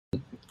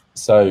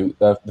So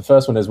the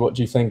first one is, what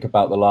do you think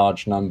about the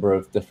large number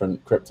of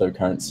different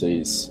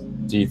cryptocurrencies?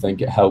 Do you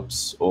think it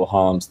helps or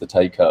harms the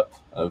take-up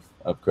of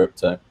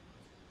crypto?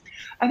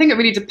 I think it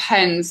really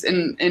depends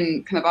in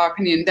kind of our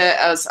opinion. There,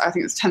 as I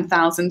think it's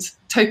 10,000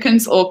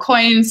 tokens or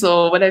coins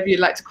or whatever you'd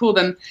like to call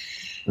them.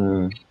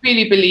 We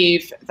really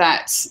believe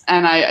that,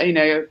 and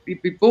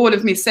you'd be bored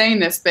of me saying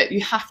this, but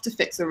you have to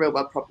fix a real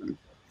world problem.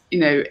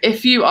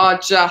 If you are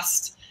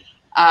just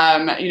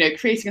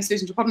creating a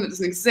solution to a problem that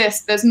doesn't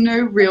exist, there's no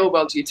real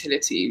world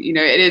utility.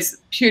 It is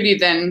purely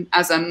then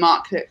as a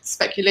market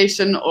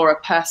speculation or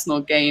a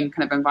personal gain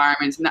kind of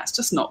environment, and that's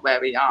just not where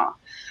we are,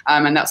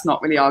 and that's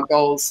not really our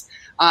goals.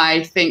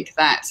 I think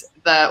that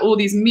all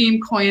these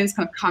meme coins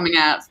kind of coming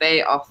out,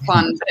 they are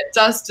fun, but it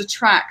does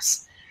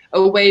detract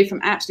away from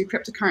actually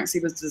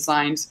cryptocurrency was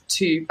designed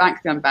to bank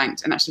the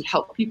unbanked and actually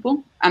help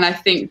people. And I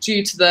think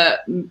due to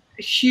the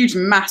huge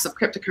mass of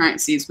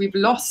cryptocurrencies,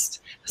 the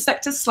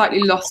sector's slightly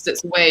lost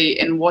its way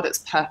in what its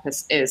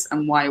purpose is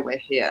and why we're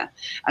here,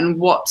 and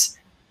what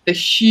the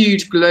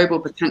huge global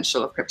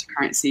potential of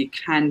cryptocurrency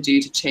can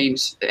do to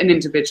change an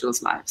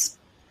individual's lives.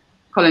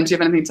 Colin, do you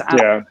have anything to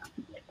add?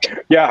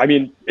 Yeah. I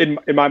mean, in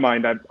my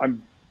mind,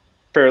 I'm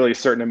fairly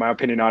certain in my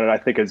opinion on it. I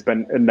think it's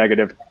been a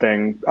negative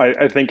thing.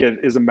 I think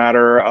it is a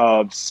matter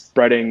of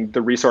spreading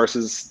the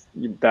resources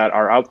that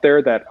are out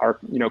there that are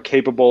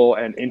capable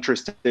and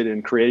interested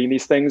in creating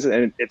these things,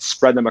 and it's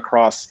spread them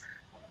across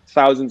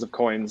thousands of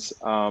coins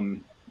that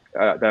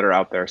are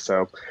out there.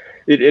 So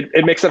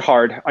it makes it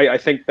hard. I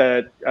think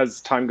that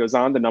as time goes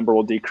on, the number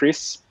will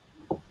decrease,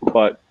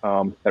 but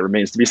that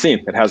remains to be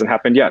seen. It hasn't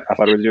happened yet. I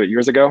thought it would do it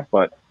years ago,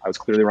 but I was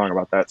clearly wrong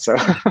about that. So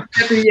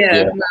every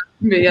year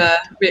we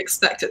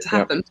expect it to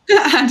happen,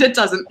 and it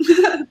doesn't.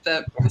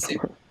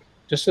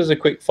 Just as a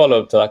quick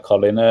follow-up to that,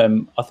 Colin,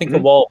 I think a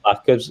while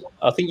back, because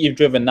I think you've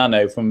driven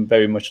Nano from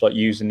very much like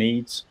user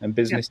needs and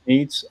business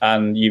needs,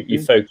 and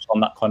you focus on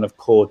that kind of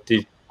core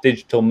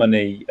digital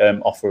money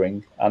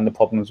offering and the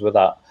problems with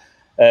that.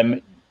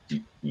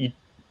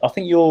 I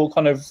think your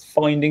kind of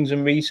findings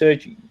and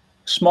research,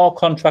 smart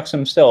contracts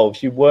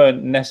themselves, you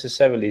weren't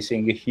necessarily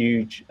seeing a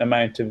huge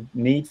amount of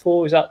need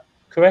for. Is that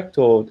correct,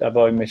 or have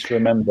I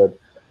misremembered?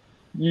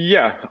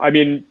 Yeah, I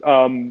mean,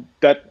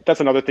 that's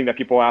another thing that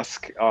people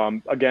ask.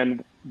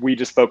 Again, we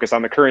just focus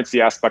on the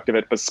currency aspect of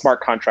it, but smart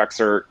contracts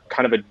are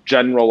kind of a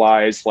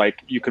generalized,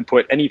 like you can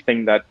put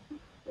anything that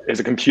is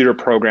a computer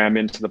program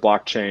into the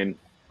blockchain.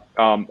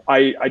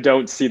 I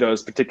don't see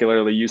those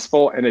particularly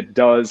useful, and it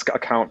does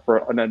account for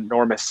an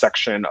enormous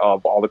section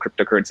of all the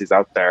cryptocurrencies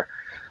out there.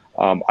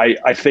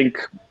 I think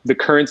the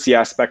currency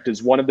aspect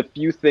is one of the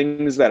few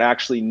things that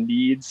actually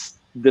needs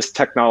this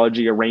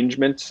technology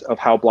arrangement of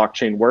how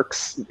blockchain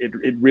works.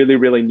 It really,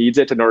 really needs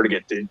it in order to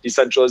get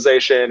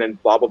decentralization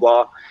and blah, blah,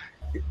 blah.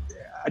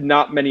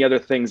 Not many other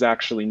things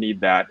actually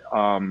need that.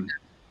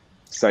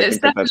 So I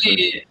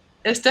think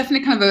it's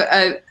definitely kind of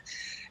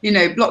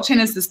blockchain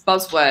is this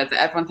buzzword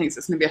that everyone thinks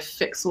it's going to be a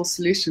fix-all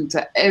solution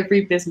to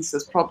every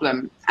business's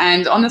problem.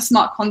 And on the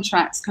smart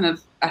contracts kind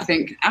of, I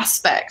think,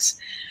 aspect,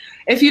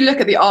 if you look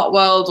at the art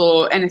world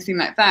or anything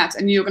like that,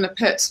 and you're going to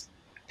put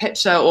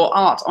picture or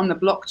art on the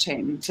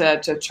blockchain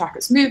to track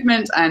its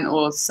movement and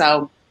or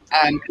sell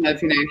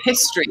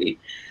history.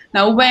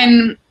 Now,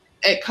 when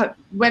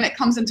it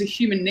comes into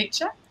human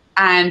nature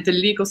and the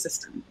legal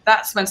system,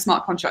 that's when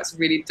smart contracts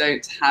really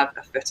don't have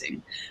a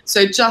footing.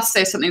 So just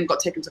say something got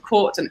taken to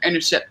court and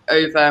ownership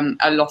over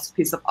a lost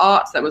piece of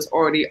art that was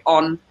already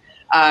on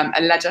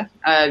a ledger,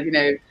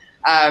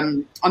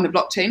 on the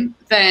blockchain,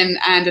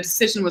 and a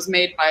decision was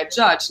made by a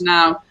judge.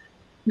 Now,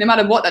 no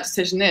matter what that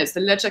decision is, the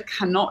ledger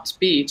cannot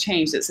be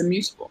changed. It's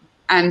immutable.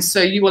 And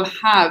so you will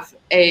have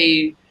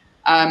a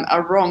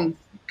wrong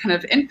kind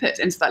of input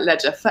into that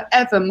ledger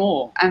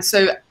forevermore. And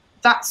so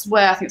that's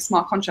where I think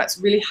smart contracts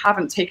really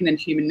haven't taken in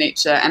human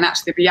nature and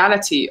actually the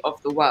reality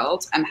of the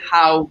world and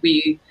how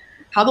the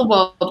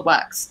world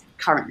works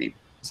currently.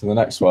 So the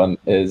next one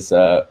is,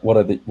 what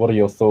are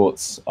your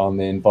thoughts on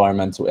the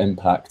environmental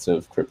impact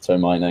of crypto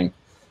mining?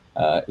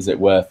 Is it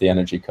worth the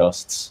energy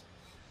costs?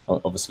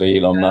 Obviously,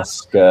 Elon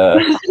Musk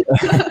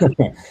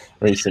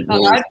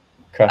recently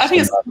crashed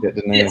the market,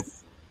 didn't he?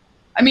 Yes.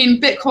 I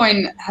mean,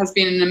 Bitcoin has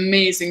been an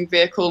amazing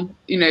vehicle,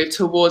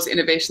 towards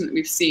innovation that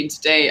we've seen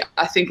today.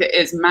 I think it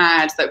is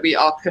mad that we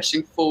are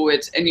pushing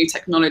forward a new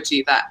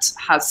technology that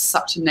has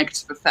such a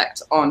negative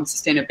effect on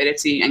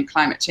sustainability and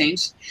climate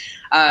change.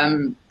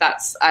 I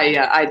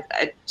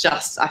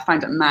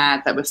find it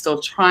mad that we're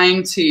still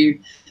trying to.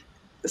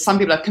 Some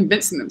people are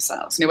convincing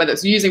themselves, whether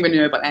it's using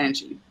renewable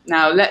energy.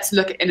 Now let's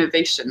look at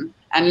innovation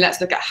and let's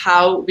look at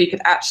how we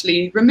could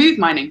actually remove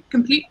mining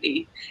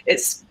completely.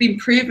 It's been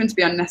proven to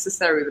be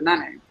unnecessary with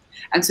Nano.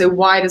 And so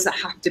why does it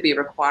have to be a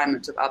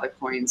requirement of other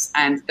coins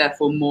and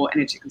therefore more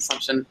energy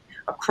consumption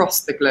across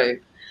the globe?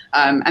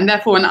 And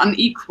therefore an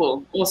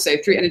unequal, also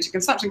through energy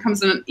consumption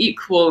comes an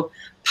unequal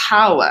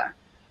power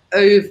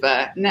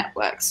over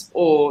networks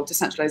or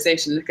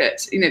decentralization. Look at,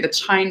 the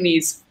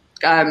Chinese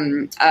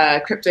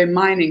crypto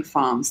mining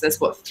farms. There's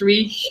what,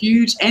 3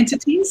 huge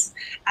entities,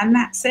 and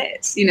that's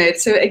it. You know,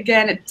 so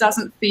again, it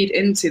doesn't feed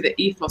into the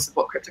ethos of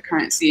what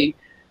cryptocurrency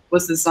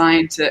was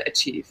designed to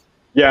achieve.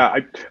 Yeah,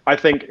 I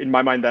think in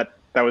my mind that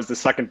was the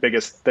second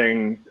biggest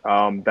thing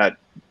that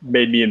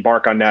made me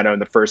embark on Nano in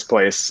the first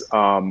place,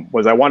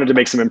 was I wanted to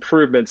make some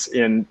improvements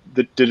in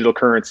the digital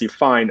currency.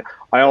 Fine.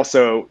 I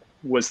also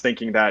was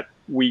thinking that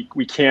we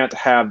can't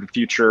have the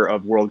future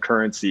of world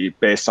currency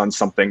based on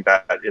something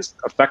that is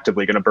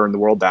effectively going to burn the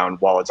world down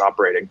while it's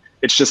operating.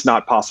 It's just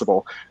not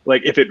possible.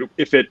 Like if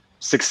it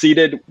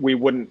succeeded, we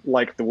wouldn't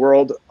like the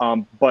world,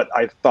 but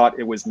I thought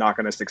it was not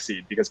going to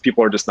succeed because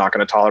people are just not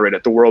going to tolerate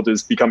it. The world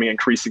is becoming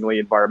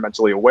increasingly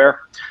environmentally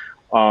aware.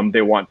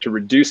 They want to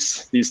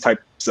reduce these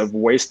types of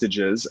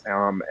wastages,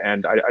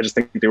 and I just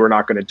think they were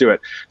not going to do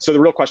it. So the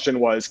real question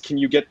was, can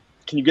you get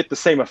the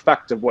same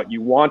effect of what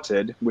you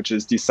wanted, which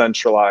is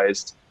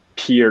decentralized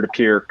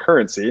peer-to-peer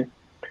currency,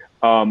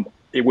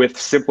 with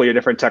simply a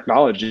different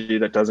technology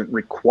that doesn't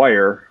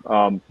require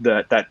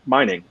that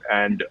mining?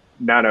 And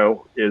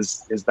Nano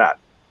is that.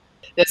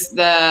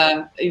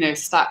 The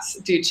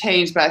stats do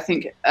change, but I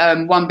think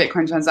 1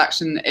 Bitcoin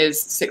transaction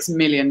is 6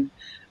 million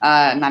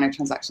Nano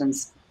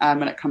transactions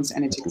when it comes to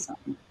energy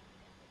consumption.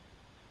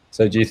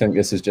 So do you think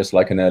this is just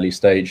like an early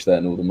stage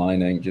then, all the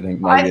mining? Do you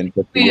think maybe in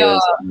 50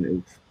 years?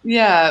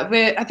 Yeah,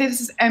 I think this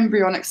is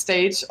embryonic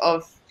stage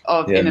of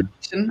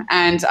innovation,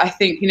 and I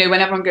think, you know, when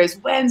everyone goes,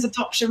 when's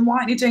adoption? Why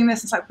aren't you doing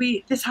this? It's like,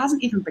 this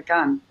hasn't even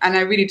begun, and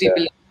I really do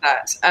believe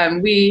that.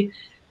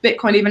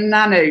 Bitcoin, even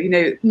Nano, you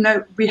know,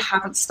 no, we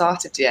haven't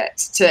started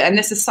yet. And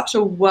this is such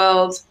a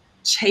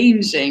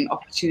world-changing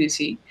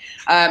opportunity,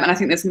 and I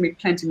think there's going to be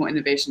plenty more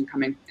innovation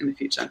coming in the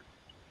future.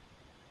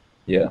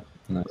 Yeah,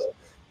 nice.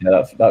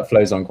 Yeah, that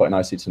flows on quite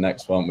nicely to the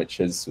next one,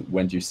 which is,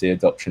 when do you see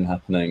adoption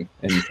happening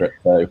in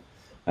crypto,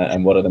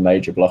 and what are the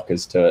major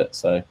blockers to it?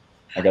 So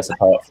I guess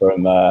apart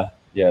from the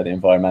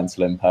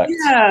environmental impact.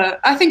 Yeah,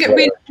 I think it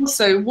really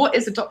also, what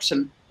is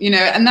adoption? You know,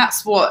 and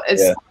that's what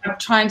is I'm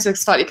trying to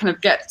slightly kind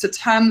of get to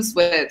terms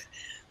with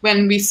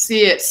when we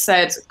see it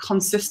said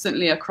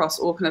consistently across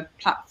all kind of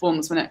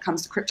platforms when it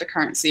comes to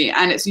cryptocurrency,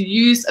 and it's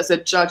used as a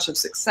judge of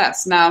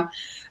success. Now,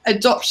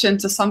 adoption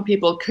to some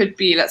people could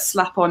be, let's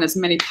slap on as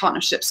many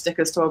partnership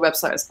stickers to our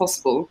website as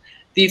possible.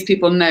 These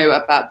people know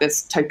about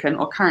this token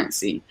or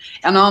currency.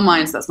 In our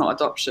minds, that's not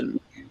adoption.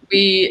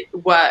 We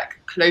work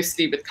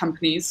closely with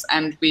companies,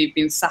 and we've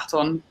been sat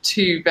on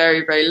 2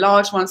 very, very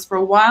large ones for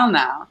a while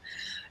now,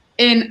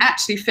 in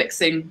actually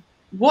fixing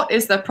what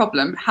is their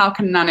problem, how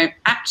can Nano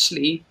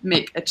actually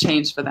make a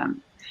change for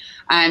them.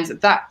 And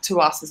that to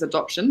us is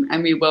adoption,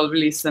 and we will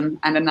release them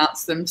and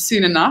announce them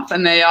soon enough.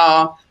 And they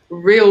are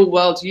real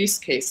world use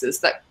cases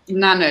that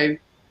Nano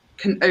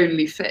can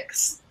only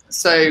fix.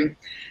 So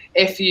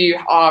if you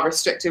are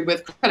restricted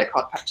with credit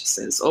card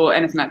purchases or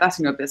anything like that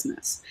in your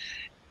business,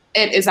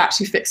 it is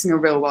actually fixing a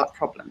real world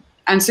problem.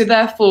 And so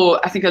therefore,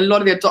 I think a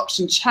lot of the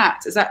adoption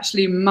chat is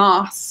actually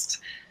masked.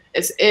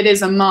 It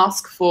is a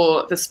mask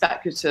for the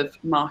speculative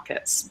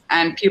markets.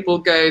 And people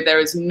go, there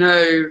is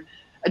no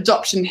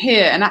adoption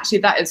here. And actually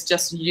that is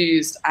just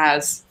used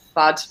as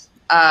FUD.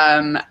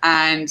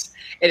 And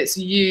it's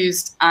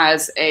used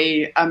as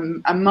a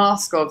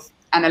mask of,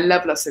 and a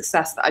level of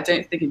success that I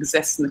don't think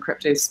exists in the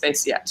crypto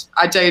space yet.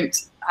 I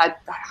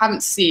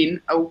haven't seen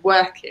a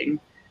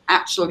working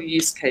actual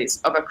use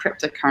case of a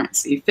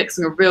cryptocurrency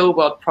fixing a real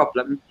world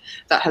problem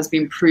that has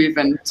been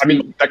proven. I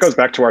mean, that goes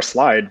back to our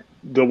slide,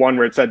 the one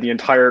where it said the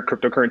entire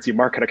cryptocurrency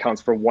market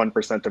accounts for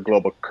 1% of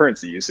global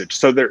currency usage.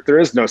 So there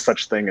is no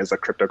such thing as a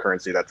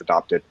cryptocurrency that's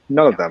adopted.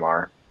 None of them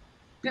are,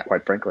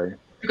 quite frankly.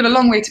 We've got a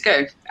long way to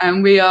go,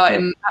 and we are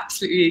in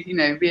absolutely, you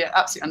know, we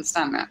absolutely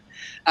understand that.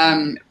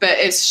 But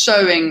it's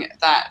showing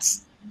that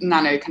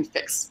Nano can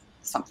fix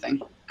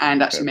something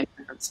and actually make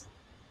a difference.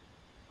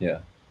 Yeah.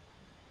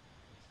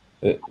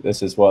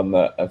 This is one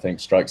that I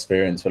think strikes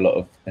fear into a lot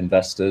of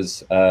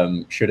investors.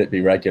 Should it be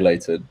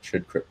regulated?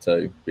 Should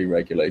crypto be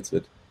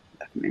regulated?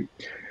 Definitely.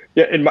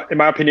 Yeah, in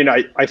my opinion,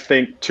 I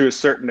think to a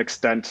certain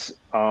extent,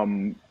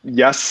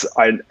 yes.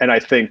 And I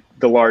think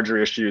the larger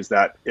issue is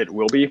that it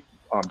will be,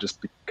 just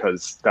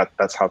because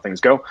that's how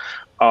things go.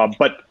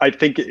 But I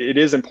think it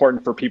is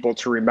important for people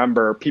to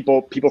remember.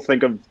 People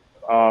think of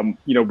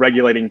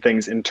regulating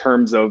things in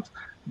terms of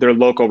their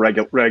local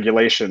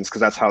regulations,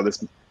 because that's how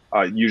this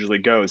usually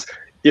goes.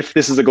 If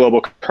this is a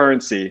global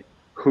currency,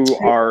 who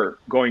are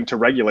going to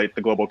regulate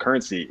the global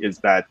currency? Is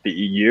that the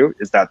EU?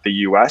 Is that the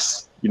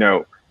US? You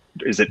know,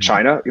 is it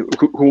China?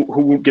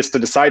 Who gets to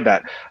decide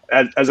that?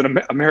 As an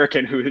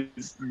American who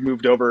has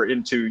moved over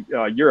into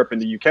Europe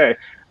and the UK,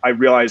 I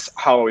realize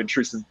how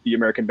intrusive the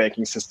American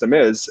banking system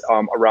is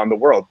around the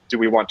world. Do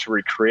we want to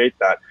recreate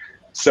that?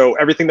 So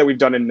everything that we've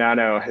done in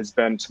Nano has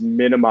been to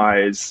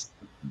minimize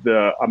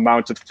the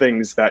amount of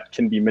things that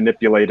can be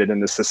manipulated in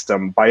the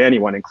system by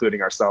anyone,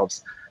 including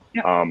ourselves,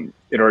 in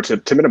order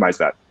to minimize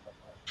that.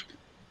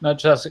 Now,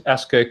 just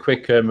ask a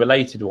quick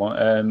related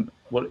one.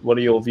 What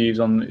are your views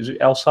on, is it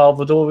El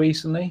Salvador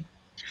recently?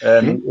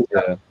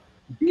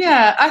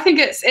 Yeah, I think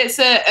it's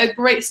a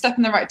great step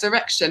in the right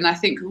direction. I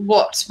think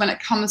when it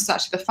comes to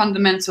actually the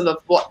fundamental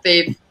of what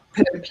they've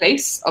put in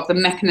place, of the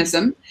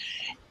mechanism,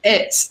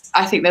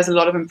 I think there's a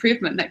lot of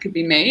improvement that could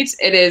be made.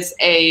 It is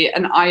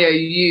an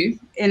IOU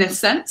in a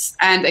sense.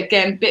 And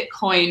again,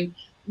 Bitcoin,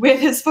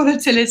 with its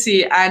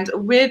volatility and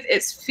with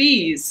its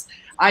fees,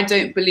 I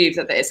don't believe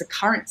that there is a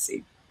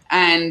currency.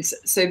 And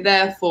so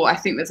therefore, I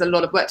think there's a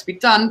lot of work to be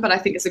done, but I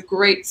think it's a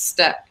great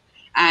step,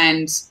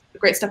 and a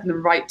great step in the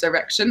right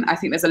direction. I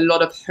think there's a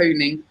lot of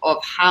honing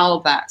of how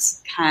that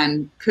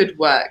could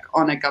work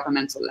on a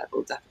governmental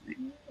level,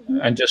 definitely.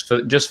 And just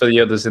for the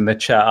others in the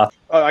chat,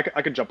 I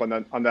could jump on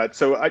that.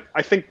 So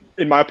I think,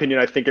 in my opinion,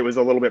 I think it was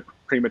a little bit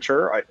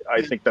premature.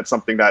 I think that's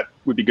something that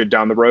would be good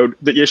down the road.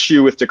 The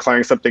issue with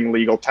declaring something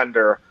legal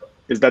tender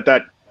is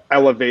that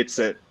elevates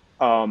it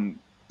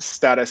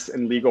status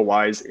and legal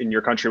wise in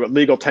your country. What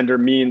legal tender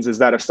means is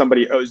that if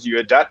somebody owes you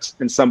a debt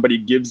and somebody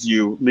gives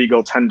you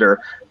legal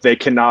tender, they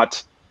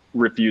cannot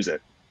refuse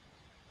it.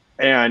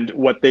 And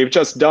what they've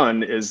just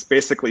done is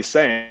basically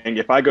saying,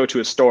 if I go to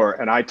a store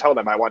and I tell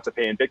them I want to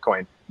pay in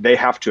Bitcoin, they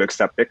have to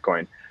accept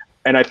Bitcoin.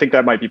 And I think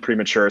that might be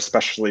premature,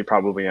 especially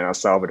probably in El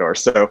Salvador.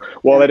 So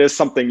while it is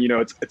something,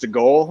 it's a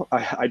goal,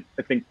 I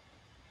think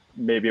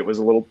maybe it was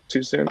a little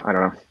too soon. I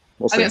don't know.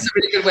 We'll see. I think it's a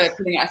really good way of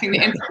putting it. I think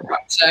the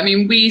infrastructure, I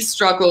mean, we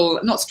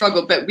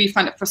but we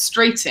find it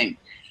frustrating.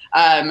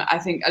 I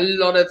think a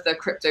lot of the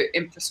crypto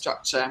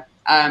infrastructure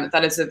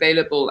that is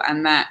available,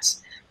 and that,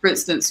 for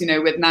instance,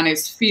 with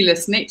Nano's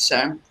feeless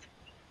nature,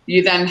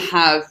 you then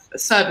have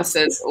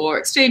services or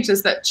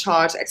exchanges that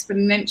charge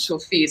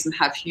exponential fees and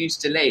have huge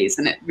delays,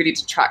 and it really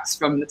detracts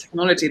from the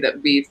technology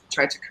that we've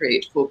tried to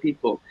create for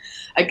people.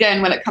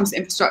 Again, when it comes to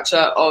infrastructure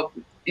of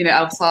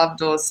El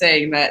Salvador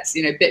saying that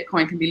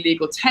Bitcoin can be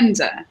legal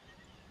tender,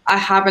 I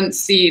haven't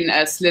seen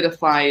a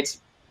solidified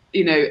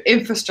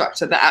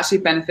infrastructure that actually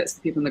benefits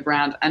the people on the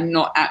ground, and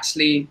not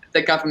actually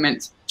the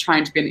government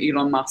trying to be an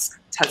Elon Musk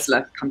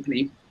Tesla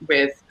company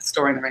with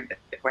storing their own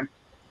Bitcoin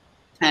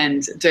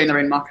and doing their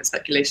own market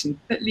speculation,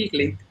 but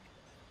legally.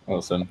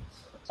 Awesome.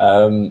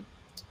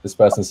 This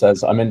person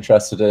says, I'm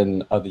interested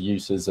in other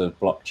uses of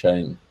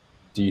blockchain.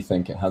 Do you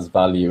think it has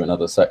value in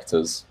other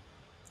sectors?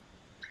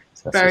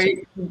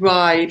 Very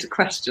wide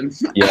question.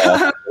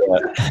 Yeah.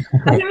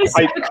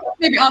 I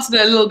maybe answered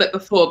it a little bit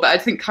before, but I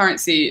think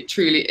currency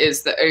truly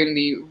is the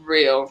only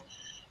real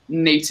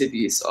native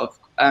use of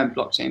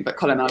blockchain. But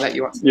Colin, I'll let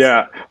you answer.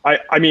 Yeah,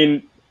 I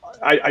mean,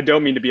 I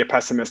don't mean to be a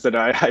pessimist, and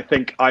I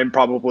think I'm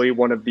probably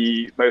one of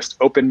the most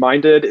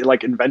open-minded,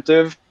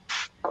 inventive.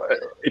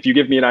 If you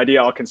give me an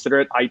idea, I'll consider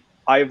it.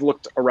 I've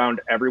looked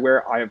around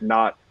everywhere. I have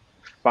not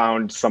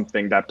found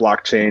something that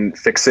blockchain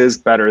fixes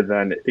better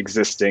than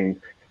existing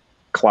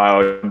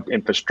cloud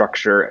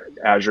infrastructure,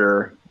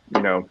 Azure,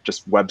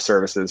 just web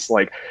services.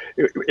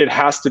 It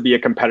has to be a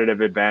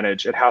competitive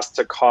advantage. It has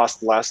to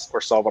cost less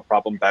or solve a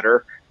problem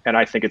better. And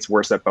I think it's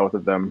worse at both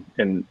of them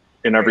in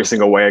every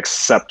single way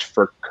except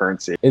for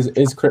currency.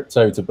 Is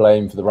crypto to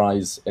blame for the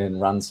rise in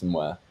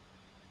ransomware?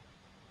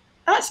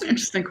 That's an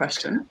interesting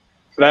question.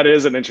 That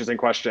is an interesting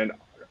question.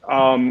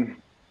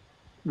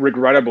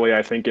 Regrettably,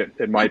 I think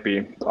it might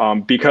be,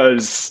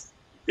 because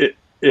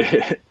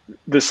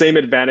the same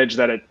advantage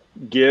that it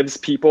gives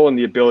people and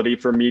the ability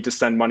for me to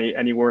send money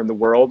anywhere in the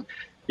world,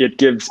 it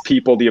gives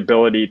people the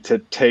ability to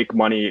take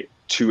money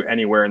to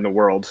anywhere in the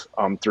world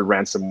through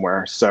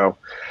ransomware. So,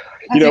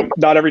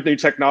 not every new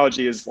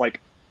technology is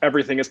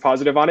everything is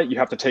positive on it. You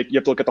have to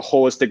look at the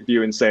holistic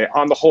view and say,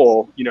 on the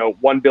whole,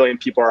 1 billion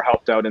people are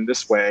helped out in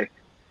this way.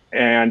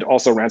 And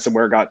also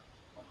ransomware got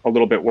a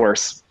little bit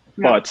worse,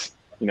 but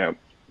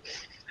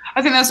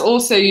I think that's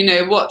also,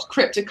 what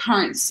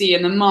cryptocurrency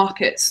and the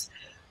markets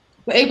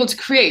were able to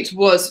create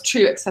was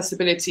true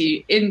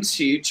accessibility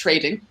into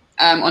trading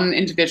on an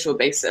individual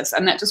basis,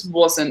 and that just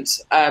wasn't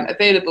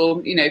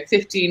available.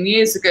 15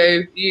 years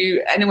ago,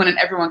 anyone and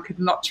everyone could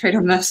not trade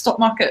on the stock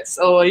markets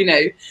or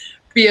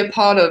be a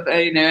part of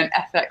an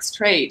FX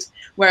trade.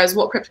 Whereas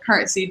what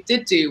cryptocurrency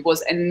did do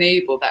was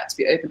enable that to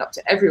be opened up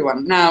to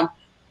everyone. Now,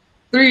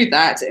 through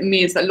that, it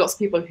means that lots of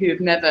people who have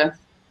never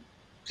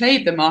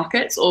played the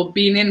markets or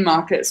been in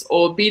markets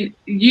or been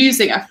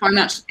using a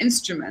financial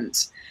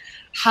instrument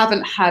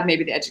haven't had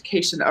maybe the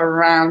education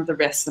around the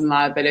risks and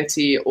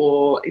liability,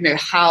 or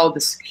how the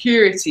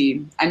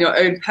security and your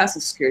own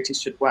personal security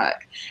should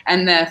work.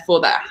 And therefore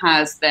that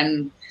has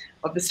then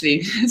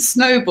obviously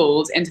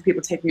snowballed into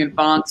people taking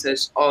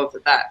advantage of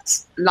that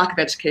lack of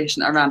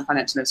education around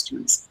financial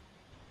instruments.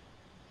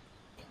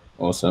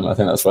 Awesome. I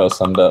think that's well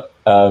summed up.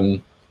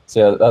 So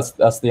yeah,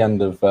 that's the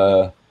end of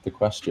the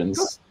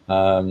questions.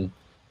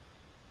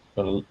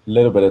 Got a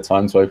little bit of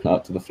time to open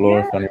up to the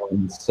floor if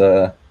anyone's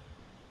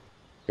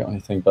got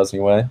anything buzzing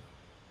away.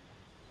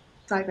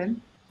 Dive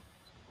in.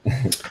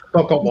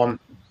 I've got one.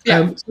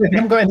 Yeah. So if you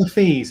haven't got any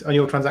fees on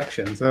your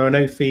transactions, there are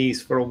no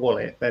fees for a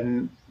wallet,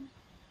 then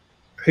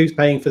who's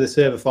paying for the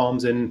server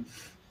farms and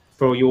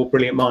for your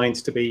brilliant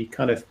minds to be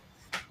kind of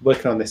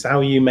working on this? How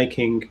are you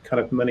making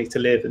kind of money to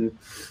live and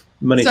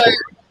money?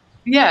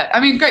 Yeah, I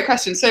mean, great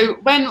question. So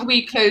when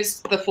we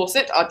closed the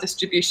faucet, our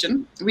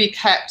distribution, we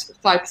kept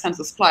 5% of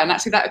the supply, and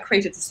actually that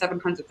equated to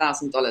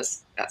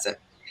 $700,000. That's it,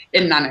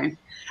 in Nano.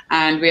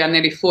 And we are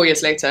nearly 4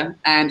 years later,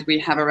 and we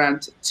have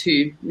around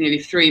nearly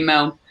 $3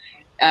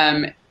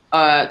 million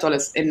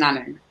dollars in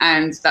Nano,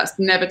 and that's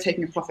never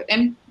taking a profit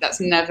in. That's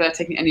never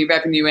taking any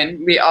revenue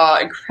in. We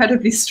are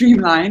incredibly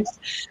streamlined.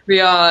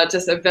 We are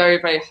just a very,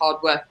 very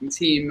hard-working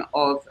team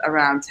of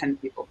around 10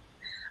 people.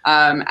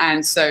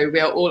 And so we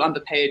are all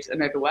underpaid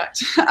and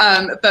overworked,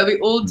 but we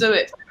all do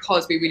it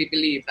because we really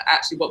believe that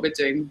actually what we're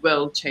doing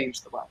will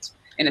change the world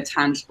in a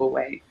tangible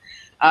way.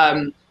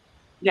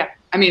 Yeah,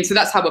 I mean, so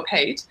that's how we're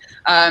paid.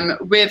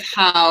 With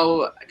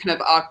how kind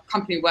of our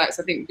company works,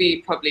 I think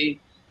we probably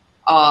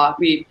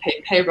we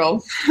pay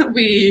payroll,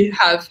 we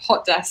have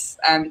hot desks,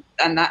 and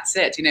that's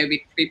it. You know,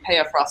 we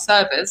pay for our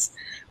servers,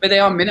 but they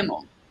are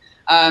minimal.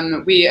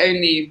 We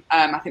only,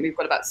 I think we've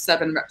got about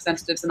 7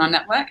 representatives in our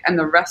network, and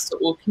the rest are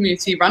all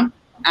community run.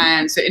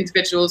 And so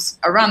individuals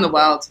around the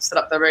world set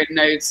up their own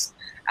nodes,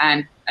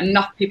 and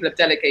enough people have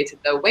delegated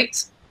their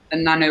weight, the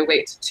Nano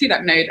weight, to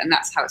that node, and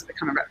that's how it's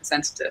become a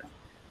representative.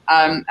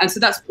 And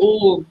so that's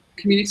all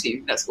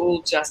community, that's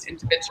all just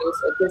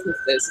individuals or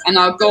businesses. And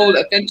our goal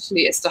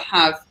eventually is to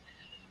have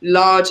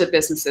larger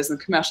businesses and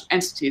commercial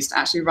entities to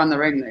actually run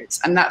their own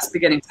nodes. And that's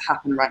beginning to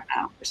happen right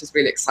now, which is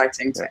really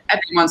exciting. So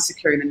everyone's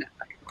securing the network.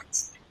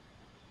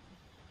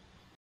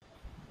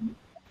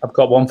 I've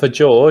got one for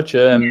George.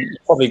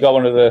 You've probably got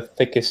one of the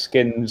thickest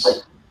skins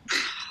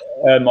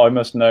I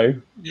must know.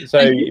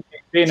 So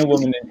being a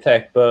woman in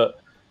tech,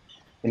 but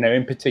you know,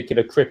 in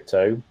particular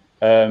crypto,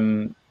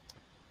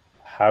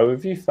 how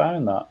have you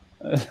found that?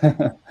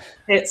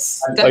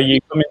 Are you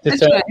coming to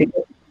terms?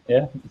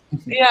 Yeah.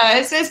 Yeah,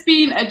 it's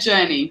been a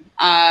journey.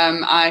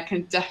 I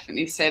can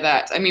definitely say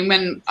that. I mean,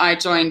 when I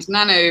joined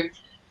Nano,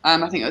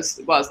 I think I was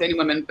the only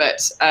woman,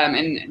 but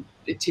in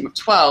a team of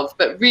 12.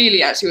 But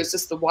really, actually, it was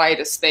just the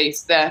wider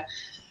space, the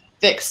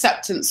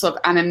acceptance of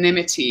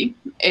anonymity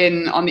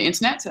on the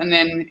internet, and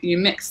then you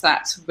mix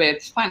that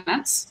with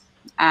finance,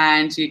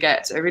 and you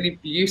get a really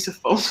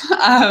beautiful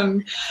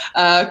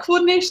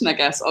coordination, I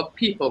guess, of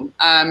people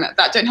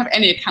that don't have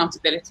any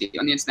accountability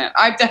on the internet.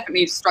 I've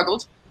definitely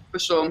struggled, for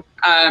sure.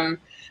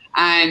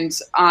 And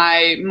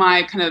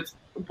my kind of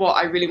what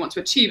I really want to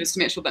achieve is to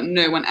make sure that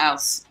no one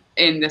else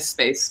in this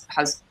space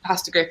has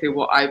to go through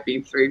what I've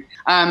been through.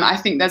 I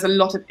think there's a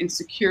lot of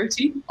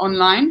insecurity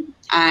online,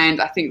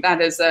 and I think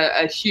that is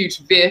a huge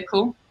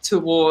vehicle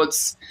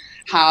towards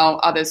how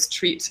others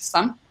treat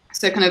some.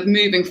 So kind of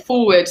moving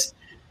forward,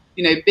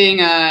 you know, being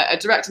a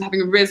director and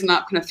having risen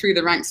up kind of through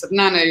the ranks of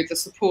Nano, the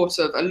support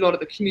of a lot of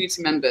the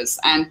community members,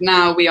 and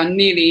now we are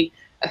nearly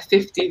a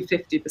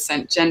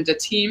 50% gender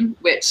team,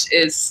 which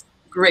is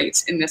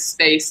great in this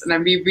space. And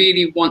then we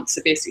really want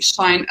to basically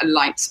shine a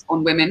light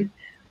on women.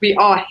 We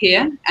are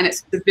here, and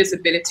it's the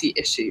visibility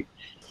issue.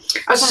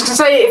 I was just going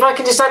to say, if I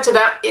can just add to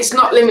that, it's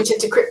not limited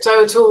to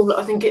crypto at all.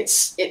 I think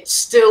it's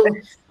still,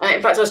 in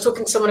fact, I was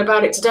talking to someone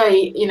about it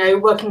today, you know,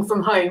 working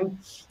from home.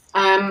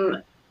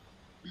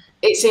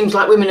 It seems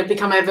like women have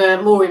become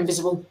ever more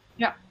invisible.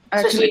 Yeah.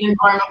 Especially in an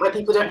environment where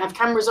people don't have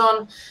cameras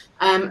on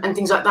and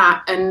things like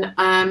that.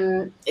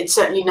 And it's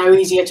certainly no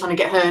easier trying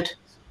to get heard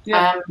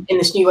in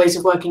this new ways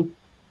of working.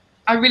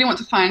 I really want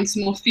to find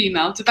some more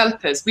female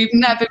developers. We've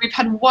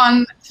had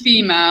one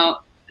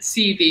female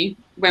CV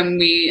when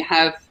we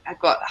have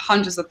got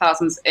hundreds of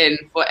thousands in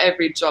for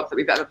every job that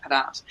we've ever put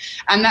out.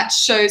 And that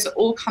shows it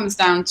all comes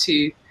down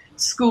to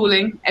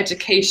schooling,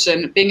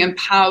 education, being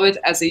empowered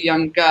as a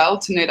young girl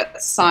to know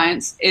that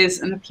science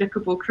is an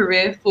applicable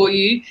career for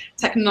you.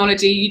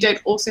 Technology, you don't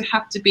also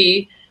have to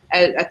be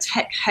a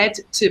tech head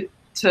to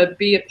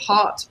be a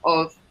part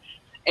of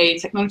a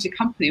technology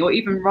company or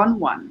even run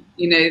one.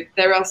 You know,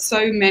 there are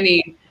so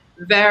many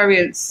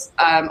variants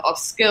of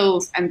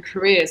skills and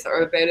careers that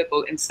are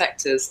available in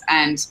sectors,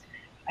 and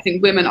I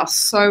think women are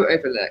so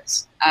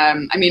overlooked.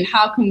 I mean,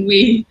 how can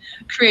we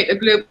create a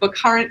global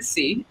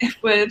currency if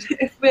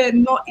we're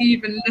not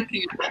even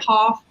looking at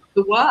half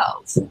the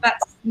world?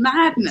 That's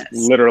madness.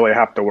 Literally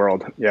half the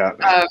world, yeah.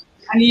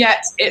 And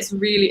yet it's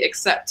really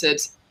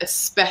accepted,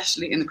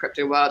 especially in the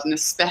crypto world and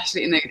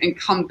especially in the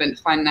incumbent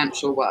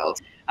financial world.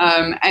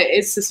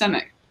 It's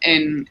systemic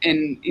in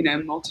you know,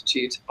 a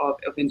multitude of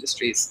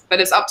industries, but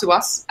it's up to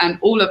us and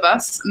all of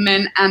us,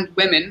 men and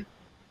women,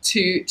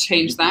 to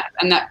change that,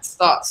 and that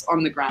starts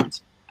on the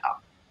ground.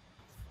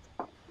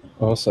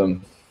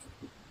 Awesome.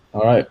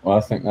 All right, well,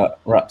 I think that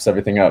wraps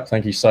everything up.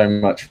 Thank you so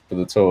much for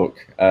the talk.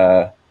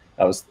 It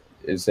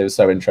was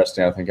so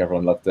interesting. I think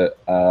everyone loved it.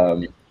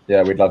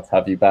 Yeah, we'd love to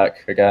have you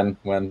back again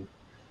when.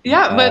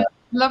 Yeah, we'd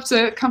love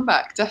to come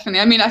back,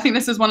 definitely. I mean, I think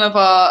this is one of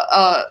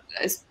our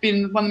it's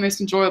been one of the most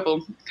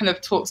enjoyable kind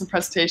of talks and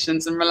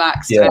presentations, and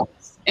relaxed and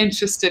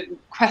interested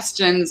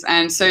questions.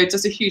 And so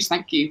just a huge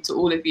thank you to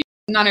all of you.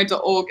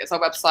 Nano.org is our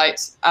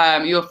website.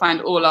 You'll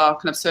find all our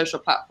kind of social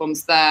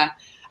platforms there.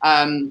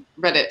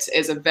 Reddit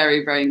is a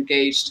very, very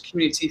engaged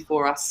community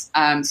for us.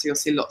 So you'll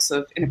see lots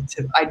of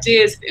innovative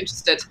ideas if you're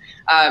interested.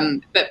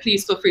 But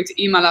please feel free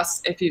to email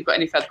us if you've got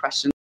any further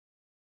questions.